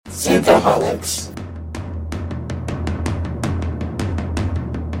Synthaholics.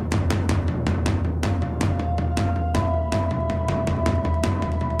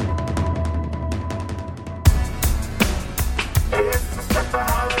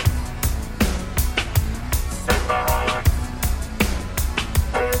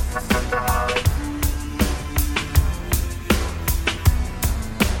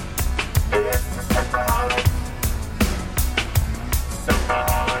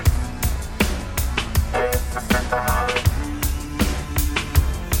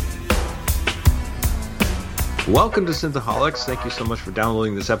 Welcome to Synthaholics. Thank you so much for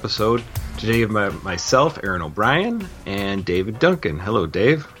downloading this episode. Today you have myself, Aaron O'Brien, and David Duncan. Hello,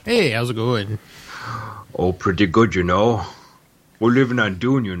 Dave. Hey, how's it going? Oh, pretty good, you know. We're living on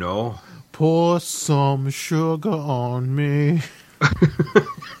Dune, you know. Pour some sugar on me.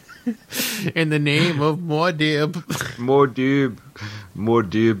 In the name of Muad'Dib.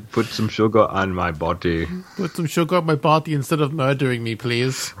 Muad'Dib, put some sugar on my body. Put some sugar on my body instead of murdering me,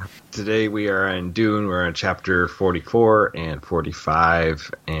 please. Today we are in Dune. We're on chapter 44 and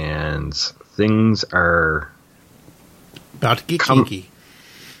 45, and things are about to get kinky.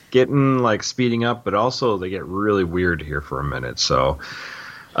 Getting, like, speeding up, but also they get really weird here for a minute. So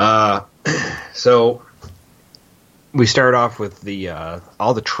we start off with the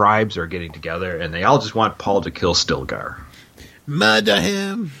all the tribes are getting together, and they all just want Paul to kill Stilgar. Murder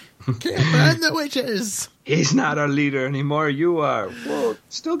him! Can't burn the witches! He's not our leader anymore. You are. Well,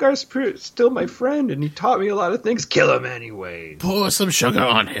 Stilgar's still my friend, and he taught me a lot of things. Kill him anyway. Pour some sugar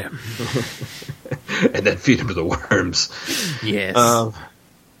on him. And then feed him to the worms. Yes.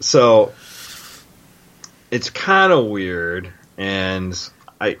 So it's kind of weird, and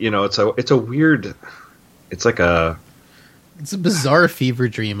it's a weird. It's like it's a bizarre fever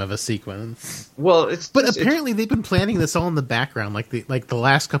dream of a sequence. Well, apparently they've been planning this all in the background, like the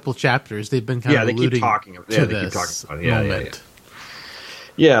last couple chapters. They've been kind of alluding keep talking. To this moment.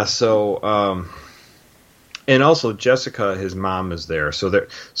 Yeah. So, and also Jessica, his mom, is there. So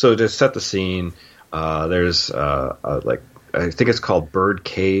to set the scene, there's I think it's called Bird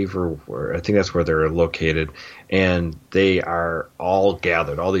Cave, or I think that's where they're located, and they are all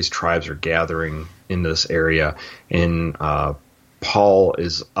gathered. All these tribes are gathering in this area, and Paul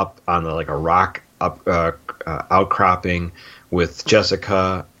is up on a rock outcropping with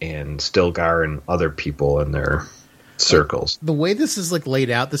Jessica and Stilgar and other people in their circles. The way this is laid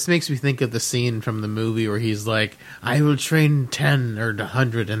out, this makes me think of the scene from the movie where he's like, "I will train 10 or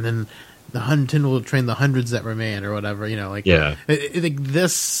 100, and then the 110 will train the hundreds that remain," or whatever. The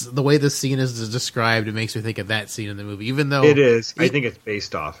way this scene is described, it makes me think of that scene in the movie. Even though it is, I think it's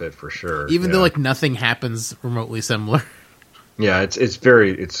based off it for sure. Even though nothing happens remotely similar. Yeah,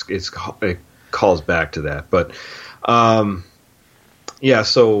 it calls back to that, but yeah.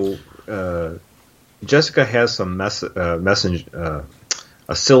 So Jessica has some a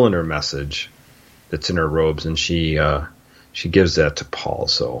cylinder message that's in her robes, and she gives that to Paul.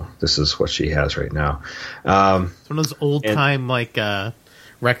 So this is what she has right now. It's one of those old time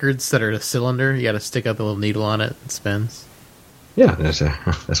records that are a cylinder. You got to stick out the little needle on it. It spins. Yeah,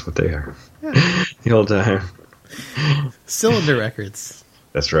 that's what they are. Yeah. The old cylinder records.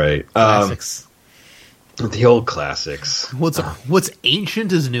 That's right. Classics. The old classics. What's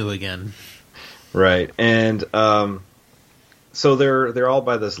ancient is new again. Right, and so they're all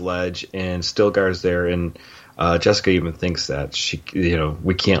by this ledge, and Stilgar's there, and Jessica even thinks that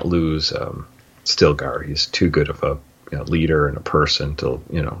we can't lose Stilgar. He's too good of a leader and a person to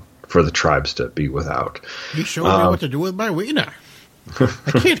for the tribes to be without. He showed me what to do with my wiener.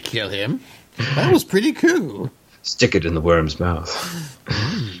 I can't kill him. That was pretty cool. Stick it in the worm's mouth.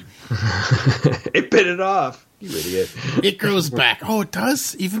 It bit it off. You idiot. It grows back. Oh, it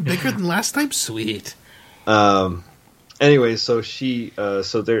does? Even bigger than last time? Sweet. Anyway, so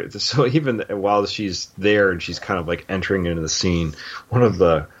so even while she's there and she's kind of entering into the scene, one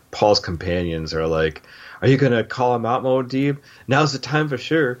of Paul's companions are like, "Are you going to call him out, Muad'Dib? Now's the time for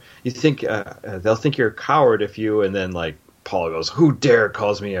sure. You think they'll think you're a coward if you..." And then Paul goes, "Who dare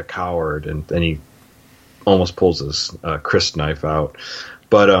calls me a coward?" And then he almost pulls his Chris knife out.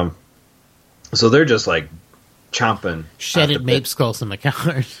 But so they're just chomping. Shredded Mapes calls him a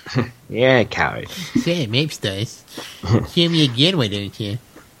coward. Yeah, coward. Yeah, Mapes does. Hear me again, why don't you?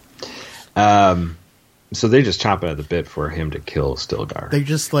 So they're just chomping at the bit for him to kill Stilgar. They're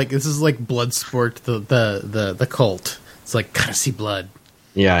just this is like Bloodsport, the cult. It's gotta see blood.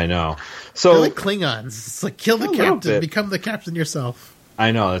 Yeah, I know. So they're like Klingons. It's kill the captain, become the captain yourself.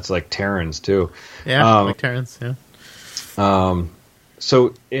 I know, it's like Terrans too. Yeah, like Terrans, yeah.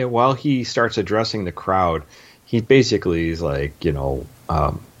 So while he starts addressing the crowd, he basically is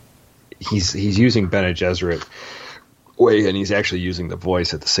he's using Bene Gesserit way, and he's actually using the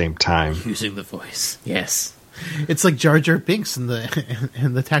voice at the same time. Using the voice, yes. It's like Jar Jar Binks in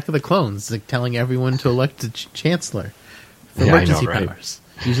the Attack of the Clones, like telling everyone to elect a chancellor for emergency powers,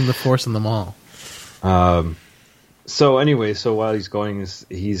 using the Force on them all. So anyway, so while he's going,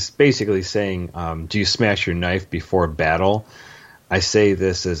 he's basically saying, do you smash your knife before battle? I say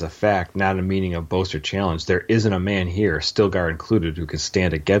this as a fact, not a meaning of boast or challenge. There isn't a man here, Stilgar included, who can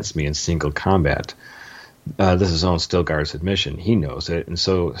stand against me in single combat. This is on Stilgar's admission. He knows it, and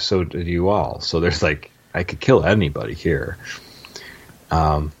so did you all. So there's like, I could kill anybody here.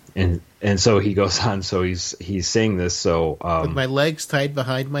 And so he goes on. So he's saying this. So with my legs tied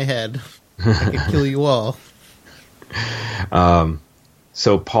behind my head, I could kill you all.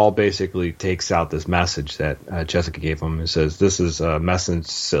 So Paul basically takes out this message that Jessica gave him and says, this is a message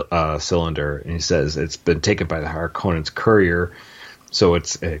cylinder. And he says, it's been taken by the Harkonnen's courier, so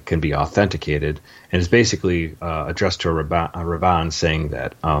it can be authenticated. And it's basically addressed to Raban saying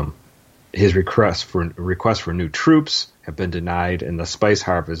that his requests for new troops have been denied, and the spice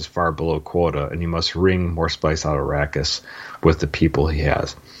harvest is far below quota, and he must wring more spice out of Arrakis with the people he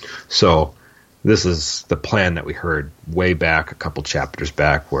has. So this is the plan that we heard way back, a couple chapters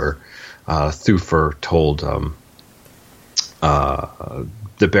back, where Thufir told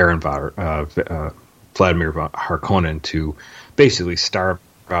the Baron Vladimir Harkonnen to basically starve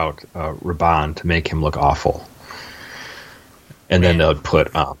out Raban to make him look awful. And then they'll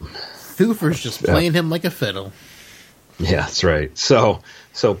put... Thufir's just playing him like a fiddle. Yeah, that's right. So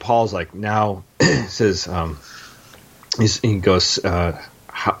Paul's like, now, says, he goes, how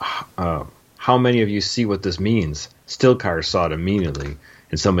many of you see what this means? Stilgar saw it immediately,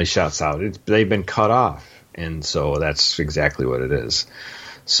 and somebody shouts out, they've been cut off. And so that's exactly what it is.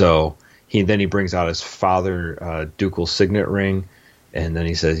 So he brings out his father ducal signet ring, and then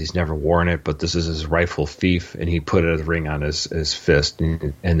he says he's never worn it, but this is his rightful fief, and he put a ring on his fist,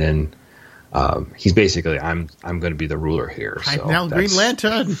 and then he's basically, I'm going to be the ruler here. I'm now Green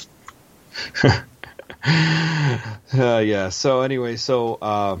Lantern. Yeah. So anyway,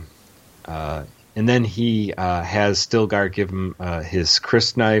 and then he has Stilgar give him his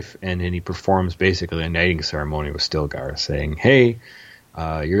Cryst knife, and then he performs basically a knighting ceremony with Stilgar, saying, "Hey,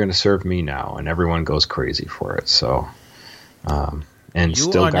 you're going to serve me now," and everyone goes crazy for it. So, and you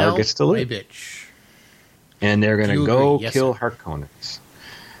Stilgar gets to live, bitch. and they're going to go kill Harkonnens.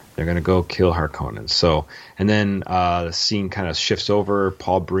 They're going to go kill Harkonnen. So, and then the scene kind of shifts over.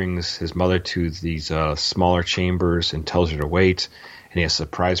 Paul brings his mother to these smaller chambers and tells her to wait. And he has a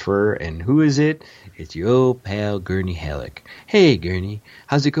surprise for her. And who is it? It's your old pal, Gurney Halleck. Hey, Gurney.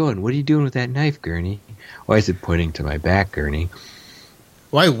 How's it going? What are you doing with that knife, Gurney? Why is it pointing to my back, Gurney?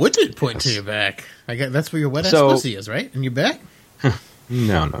 Why would it point to your back? That's where your wet-ass pussy is, right? In your back?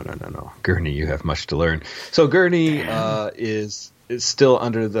 No. Gurney, you have much to learn. So Gurney is still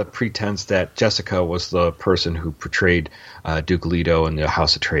under the pretense that Jessica was the person who portrayed Duke Leto in the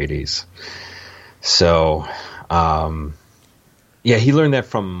House Atreides. So, yeah, he learned that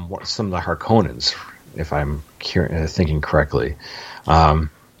from some of the Harkonnens, if I'm thinking correctly.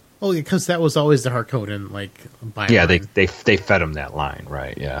 Well, because that was always the Harkonnen, byline. Yeah, they fed him that line,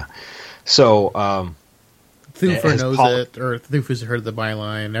 right? Yeah. So, Thufir knows it, or Thufir's heard the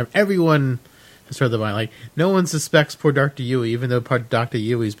byline. Everyone has heard the byline. No one suspects poor Dr. Yueh, even though Dr.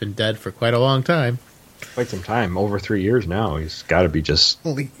 Yueh's been dead for quite a long time. Quite some time, over 3 years now. He's got to be just...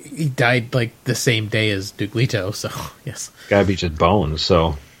 Well, he died the same day as Duke Leto, so yes. Got to be just bones.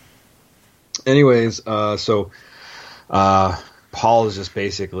 So, anyways, Paul is just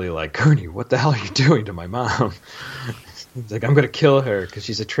basically like, Gurney, what the hell are you doing to my mom? He's like, I'm going to kill her because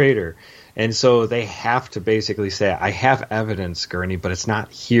she's a traitor. And so they have to basically say, I have evidence, Gurney, but it's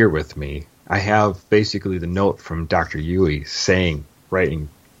not here with me. I have basically the note from Dr. Yueh writing,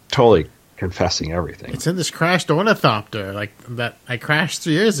 totally confessing everything. It's in this crashed ornithopter, that I crashed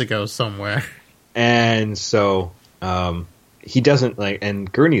 3 years ago somewhere. And so he doesn't and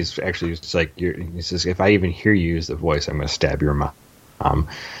Gurney's actually just like, he says, if I even hear you use the voice, I'm going to stab your mom.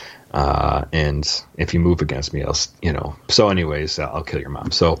 And if you move against me, so anyways, I'll kill your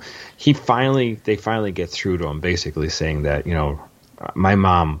mom. So they finally get through to him, basically saying that, my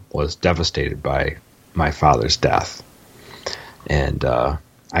mom was devastated by my father's death. And,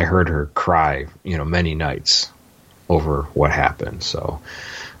 I heard her cry, many nights over what happened. So,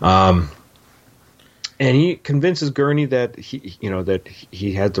 and he convinces Gurney that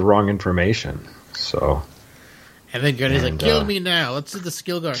he had the wrong information. So, and then Gurney's like, "Kill me now! Let's do the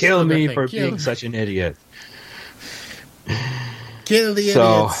Stilgar. Kill me for being such an idiot. Kill the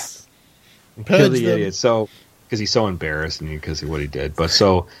idiots. Kill the idiots." So, because he's so embarrassed and because of what he did, but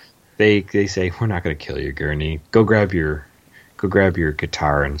so they say, we're not going to kill you, Gurney. Go grab your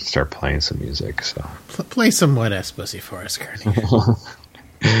guitar and start playing some music. So play some Wet Ass Pussy for us, Gurney.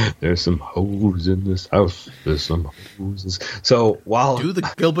 There's some hoes in this house. There's some hoes. So while do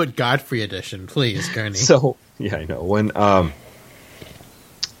the Gilbert Gottfried edition, please, Gurney. So yeah, I know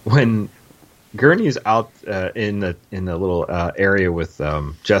when Gurney's out in the little area with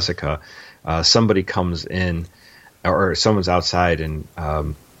Jessica, somebody comes in, or someone's outside, and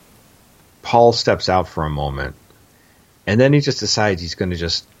Paul steps out for a moment, and then he just decides he's going to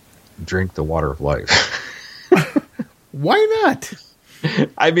just drink the water of life. Why not?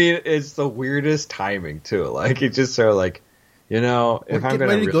 I mean, it's the weirdest timing too. Like, it just sort of like, if I'm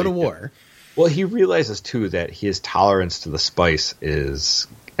going to go to war. Well, he realizes too that his tolerance to the spice is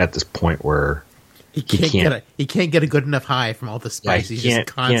at this point where he can't get a good enough high from all the spice. He's just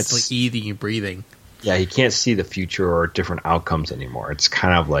constantly eating and breathing. Yeah, he can't see the future or different outcomes anymore. It's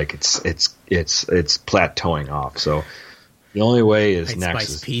kind of like it's plateauing off. So the only way is next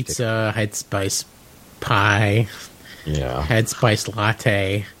spice pizza, head spice pie. Yeah. Head spice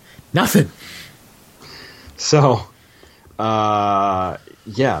latte. Nothing. So,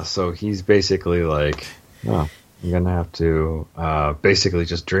 so he's basically like, oh, you're going to have to basically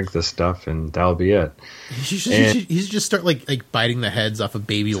just drink this stuff and that'll be it. He should just start like biting the heads off of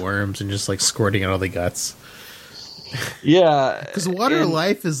baby worms and just like squirting out all the guts. Yeah. Because water of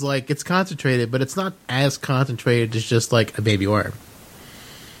life is like, it's concentrated, but it's not as concentrated as just like a baby worm.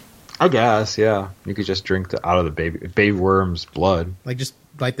 I guess, yeah. You could just drink out of the baby worm's blood. Like, just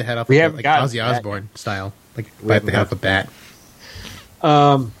bite the head off, like Ozzy Osbourne style. Like, bite the head off a bat.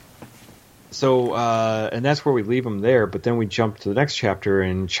 So, and that's where we leave him there, but then we jump to the next chapter,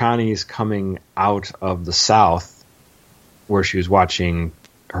 and Chani's coming out of the South, where she was watching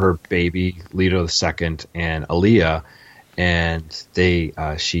her baby, Leto II, and Aaliyah, and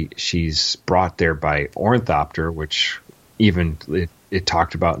she's brought there by Ornithopter, which even... It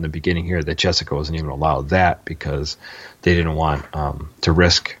talked about in the beginning here that Jessica wasn't even allowed that because they didn't want to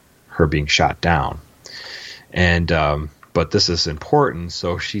risk her being shot down. And but this is important,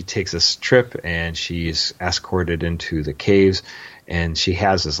 so she takes this trip and she's escorted into the caves, and she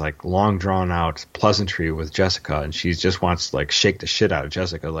has this like long drawn out pleasantry with Jessica, and she just wants to like shake the shit out of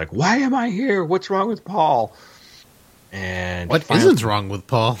Jessica, like, why am I here? What's wrong with Paul? And what isn't wrong with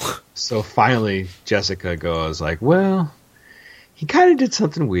Paul? So finally Jessica goes like, well, he kind of did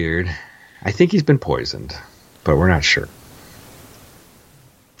something weird. I think he's been poisoned, but we're not sure.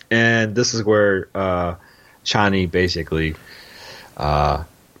 And this is where Chani basically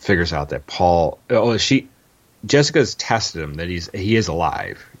figures out that Paul... Jessica's tested him that he is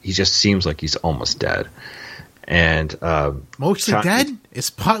alive. He just seems like he's almost dead. And mostly dead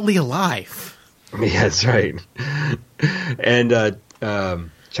is partly alive. Yeah, that's right. And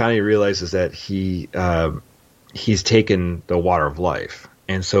Chani realizes that he's taken the water of life,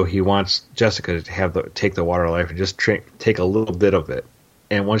 and so he wants Jessica to take the water of life and just take a little bit of it.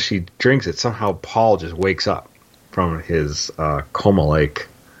 And once she drinks it, somehow Paul just wakes up from his coma-like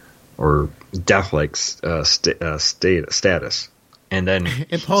or death-like status. And then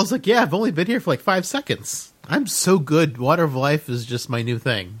Paul's like, "Yeah, I've only been here for like 5 seconds. I'm so good. Water of life is just my new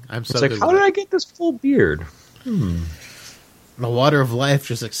thing. I'm so good." It's like, how did I get this full beard? The water of life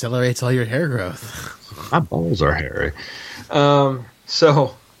just accelerates all your hair growth. My balls are hairy.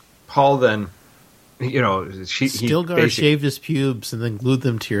 So Paul then, he shaved his pubes and then glued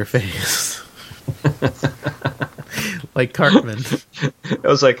them to your face. Like Cartman. It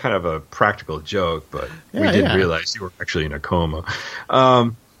was like kind of a practical joke, but we didn't realize you were actually in a coma.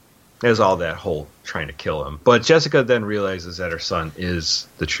 There's all that whole trying to kill him. But Jessica then realizes that her son is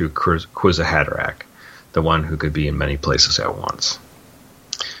the true Kwisatz, the one who could be in many places at once.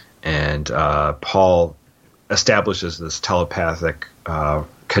 And Paul establishes this telepathic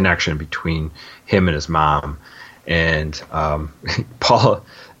connection between him and his mom. And Paul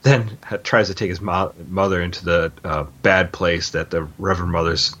then tries to take his mother into the bad place that the Reverend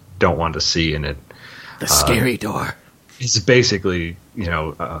Mothers don't want to see in it. The scary door. It's basically,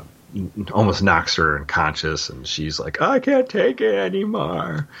 almost knocks her unconscious, and she's like, I can't take it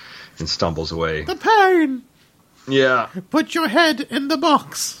anymore, and stumbles away. The pain! Yeah. Put your head in the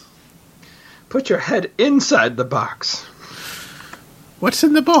box. Put your head inside the box. What's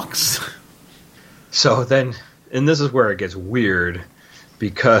in the box? So then, and this is where it gets weird,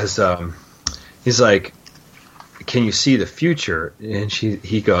 because he's like, can you see the future? And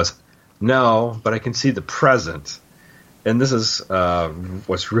he goes, no, but I can see the present. And this is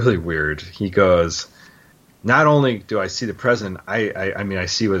what's really weird. He goes, not only do I see the present, I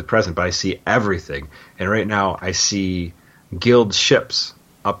see with the present, but I see everything. And right now I see guild ships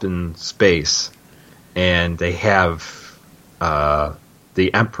up in space, and they have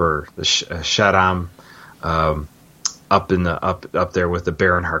the Emperor, the Shaddam, up there with the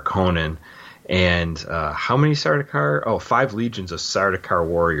Baron Harkonnen, and how many Sardaukar? Oh, 5 legions of Sardaukar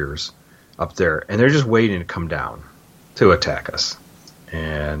warriors up there, and they're just waiting to come down to attack us.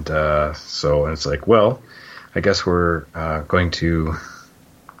 And so it's like, well, I guess we're going to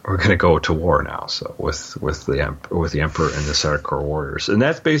go to war now. So with the Emperor and the Sardaukar warriors, and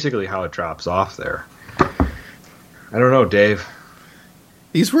that's basically how it drops off there. I don't know, Dave.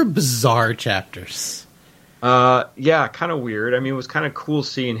 These were bizarre chapters. Yeah, kind of weird. I mean, it was kind of cool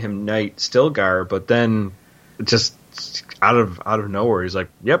seeing him knight Stilgar, but then just out of nowhere, he's like,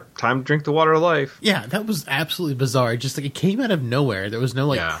 "Yep, time to drink the water of life." Yeah, that was absolutely bizarre. Just like it came out of nowhere. There was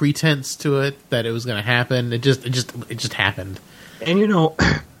no pretense to it that it was going to happen. It just happened. And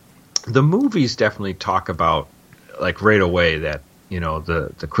the movies definitely talk about like right away that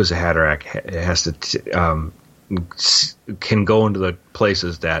the Kwisatz Haderach has to can go into the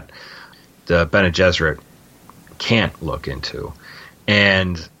places that the Bene Gesserit can't look into,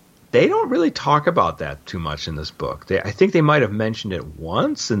 and they don't really talk about that too much in this book. I think they might have mentioned it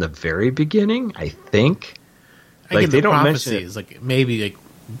once in the very beginning. I think like they don't mention it, like maybe like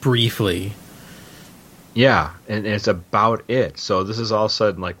briefly. Yeah, and it's about it. So this is all of a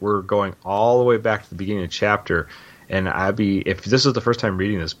sudden like we're going all the way back to the beginning of the chapter, and if this is the first time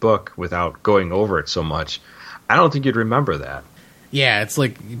reading this book without going over it so much, I don't think you'd remember that. Yeah, it's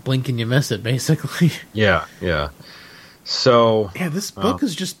like you blink and you miss it, basically. Yeah. So yeah, this book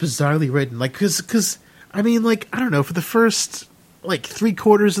is just bizarrely written. Like, because I mean, like, I don't know, for the first like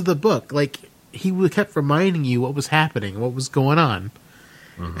 3/4 of the book, like he kept reminding you what was happening, what was going on,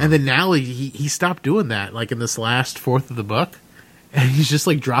 and then now he stopped doing that. Like in this last 4th of the book, and he's just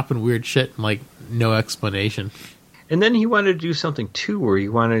like dropping weird shit and like no explanation. And then he wanted to do something too, where he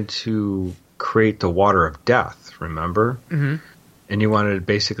wanted to create the water of death. Remember? Mm-hmm. And he wanted to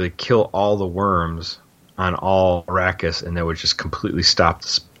basically kill all the worms on all Arrakis, and that would just completely stop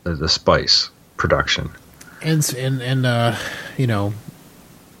the spice production. And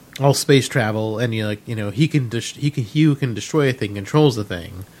all space travel, and he can destroy a thing, controls the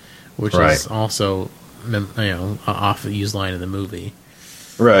thing, which is also off the used line in the movie.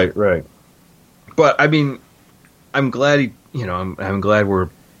 Right. But I mean, I'm glad I'm glad we're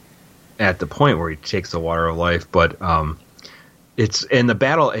at the point where he takes the water of life, but it's in the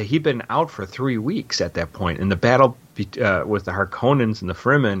battle. He'd been out for 3 weeks at that point, and the battle with the Harkonnens and the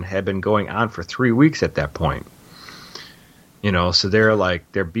Fremen had been going on for 3 weeks at that point. So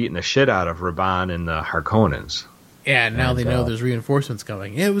they're beating the shit out of Rabban and the Harkonnens. Yeah, now they know there's reinforcements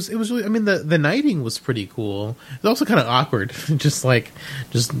coming. Yeah, it was really. I mean, the knighting was pretty cool. It was also kind of awkward, just like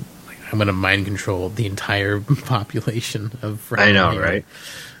I'm going to mind control the entire population of. Fremen I know, here. Right?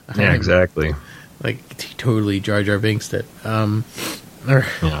 Yeah, exactly. Like he totally Jar Jar Binks'd it.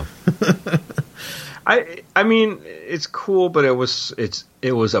 Yeah. I mean, it's cool, but it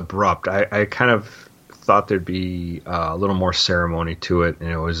was abrupt. I kind of thought there'd be a little more ceremony to it, and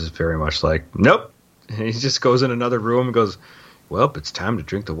it was just very much like, nope. And he just goes in another room and goes, well, it's time to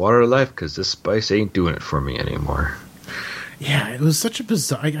drink the water of life because this spice ain't doing it for me anymore. Yeah, it was such a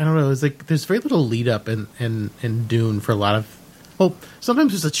bizarre. I don't know. It was like there's very little lead up in Dune for a lot of. Well,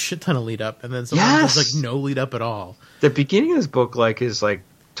 sometimes there's a shit ton of lead up, and then sometimes there's like no lead up at all. The beginning of this book is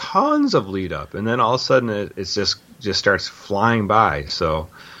tons of lead up, and then all of a sudden it just starts flying by. So,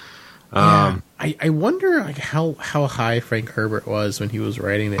 I wonder how high Frank Herbert was when he was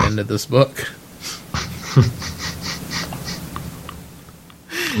writing the end of this book.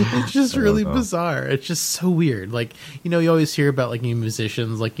 It's just really bizarre. It's just so weird. Like, you always hear about new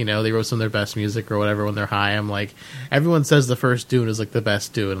musicians, they wrote some of their best music or whatever when they're high. I'm like, everyone says the first Dune is the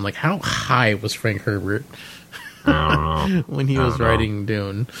best Dune. I'm like, how high was Frank Herbert when he was writing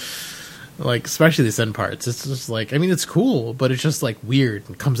Dune? Like, especially the end parts. It's just it's cool, but it's just weird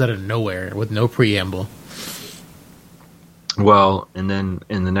and comes out of nowhere with no preamble. Well, and then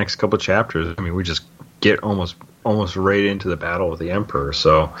in the next couple chapters, we just get almost right into the battle with the Emperor,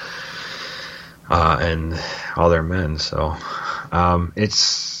 so and all their men. So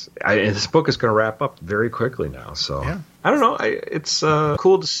this book is going to wrap up very quickly now. So yeah. I don't know. It's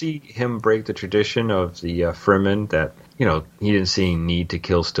cool to see him break the tradition of the Fremen that he didn't see any need to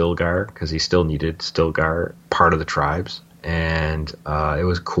kill Stilgar because he still needed Stilgar part of the tribes, and it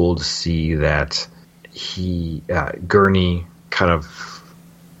was cool to see that Gurney kind of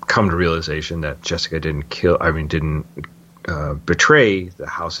come to realization that Jessica didn't betray the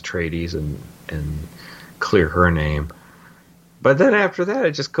House Atreides and clear her name. But then after that,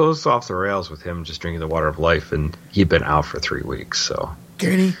 it just goes off the rails with him just drinking the water of life, and he'd been out for 3 weeks. So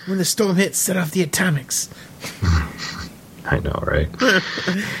Gurney, when the storm hits, set off the atomics. I know, right?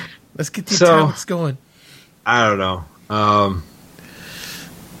 Let's get the atomics going. I don't know.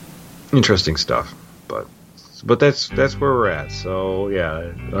 Interesting stuff, but that's where we're at. So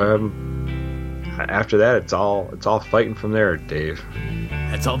yeah, after that, it's all fighting from there, Dave.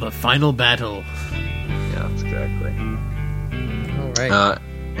 That's all the final battle. Yeah, that's exactly. All right.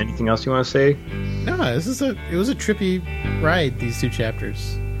 Anything else you want to say? No, it was a trippy ride. These 2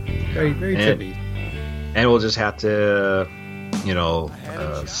 chapters, very trippy. And we'll just have to,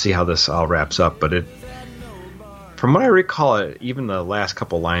 see how this all wraps up. But from what I recall, even the last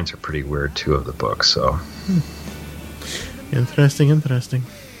couple lines are pretty weird too of the book. So interesting.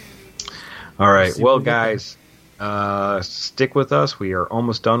 All right, well, guys, stick with us. We are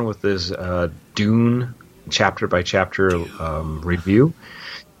almost done with this Dune chapter by chapter review.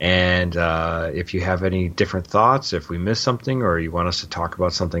 And if you have any different thoughts, if we missed something, or you want us to talk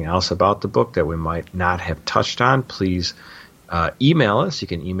about something else about the book that we might not have touched on, please email us. You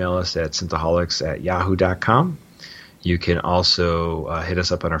can email us at synthaholics@yahoo.com. You can also hit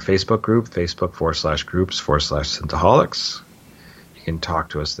us up on our Facebook group, Facebook.com/groups/synthaholics. You can talk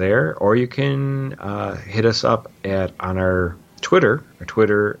to us there, or you can hit us up on our Twitter. Our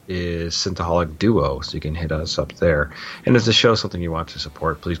Twitter is Synthaholic Duo, so you can hit us up there. And if the show is something you want to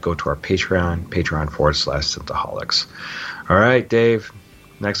support, please go to our Patreon, Patreon.com/Synthaholics. All right, Dave,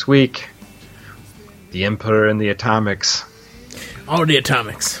 next week, the Emperor and the Atomics. All the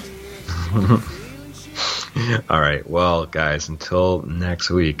atomics. All right, well, guys, until next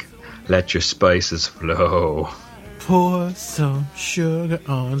week, let your spices flow. Pour some sugar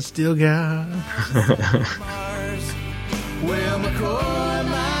on steel gas. Well, McCoy,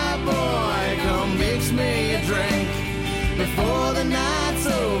 my boy, come mix me a drink. Before the night's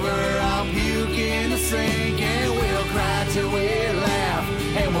over, I'll puke in the sink, and we'll cry till we laugh,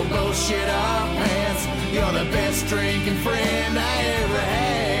 and we'll both shit our pants. You're the best drinking friend